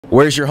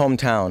Where's your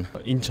hometown?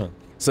 인천.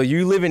 So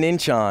you live in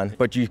Incheon,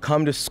 but you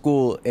come to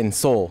school in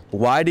Seoul.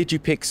 Why did you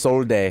pick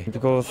Seoul-dae?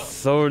 Because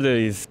Seoul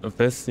is the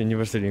best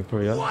university in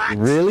Korea. What?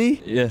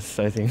 Really? Yes,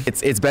 I think.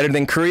 It's better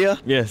than Korea?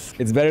 Yes,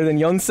 It's better than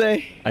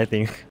Yonsei? I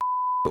think.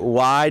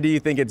 Why do you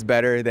think it's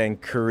better than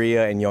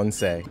Korea and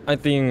Yonsei? I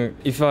think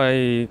if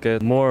I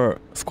get more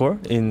score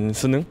in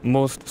수능,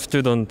 most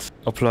students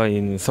apply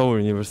in Seoul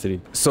University.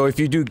 So if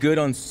you do good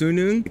on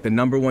Suneung, the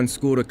 #1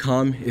 school to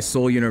come is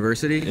Seoul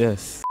University?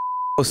 Yes.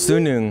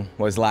 Suneung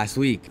was last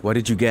week. What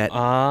did you get?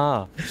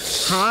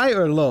 High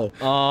or low?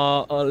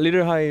 A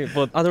little high,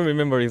 but I don't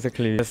remember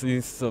exactly.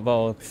 It's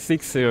about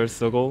 6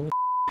 years ago.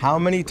 How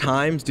many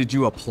times did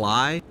you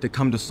apply to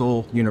come to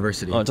Seoul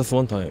University? Just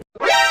one time.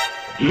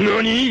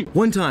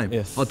 One time?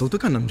 Yes.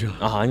 똑똑한 남자.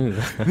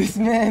 아닙니다. This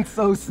man's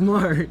so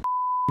smart.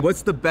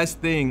 What's the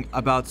best thing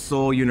about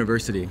Seoul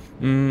University?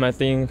 I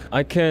think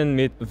I can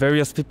meet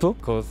various people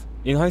because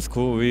in high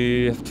school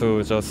we have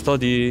to just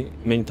study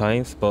many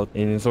times, but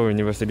in Seoul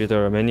University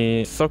there are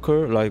many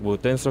circles like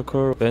dance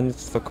circle, band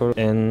circle,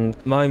 and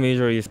my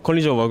major is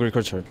College of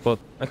Agriculture, but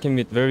I can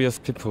meet various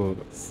people,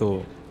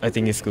 so I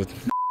think it's good.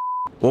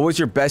 What was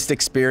your best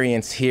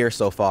experience here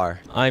so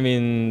far? I'm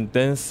in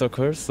dance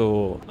circle,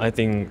 so I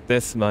think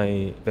that's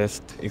my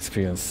best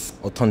experience.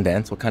 어떤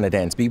dance? What kind of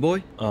dance?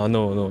 B-boy?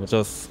 No,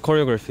 just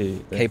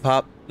choreography.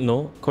 K-pop?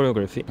 No,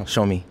 choreography.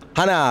 Show me.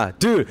 하나,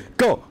 둘,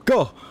 go,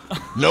 go.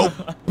 Nope.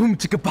 Boom,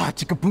 chicka ba,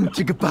 chicka boom,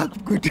 chicka ba.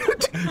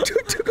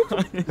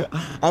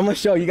 I'm gonna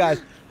show you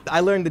guys. I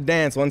learned the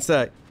dance. One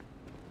sec.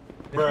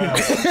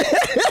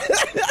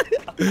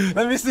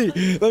 Let me see.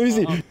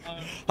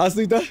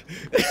 할수 있다?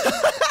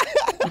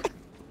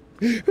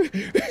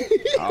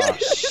 Oh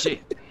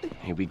shit.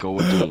 Here we go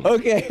again.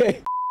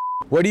 Okay.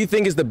 What do you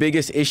think is the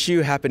biggest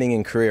issue happening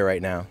in Korea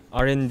right now?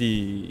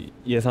 R&D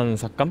예산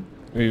삭감?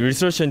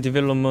 Research and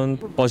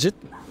development budget?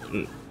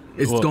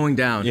 It's going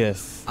down.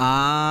 Yes.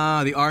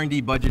 The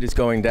R&D budget is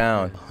going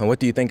down. And what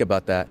do you think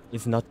about that?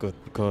 It's not good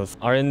because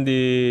R&D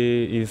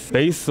is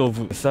base of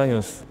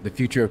science. The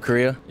future of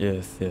Korea?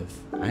 Yes.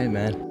 Hey,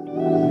 man.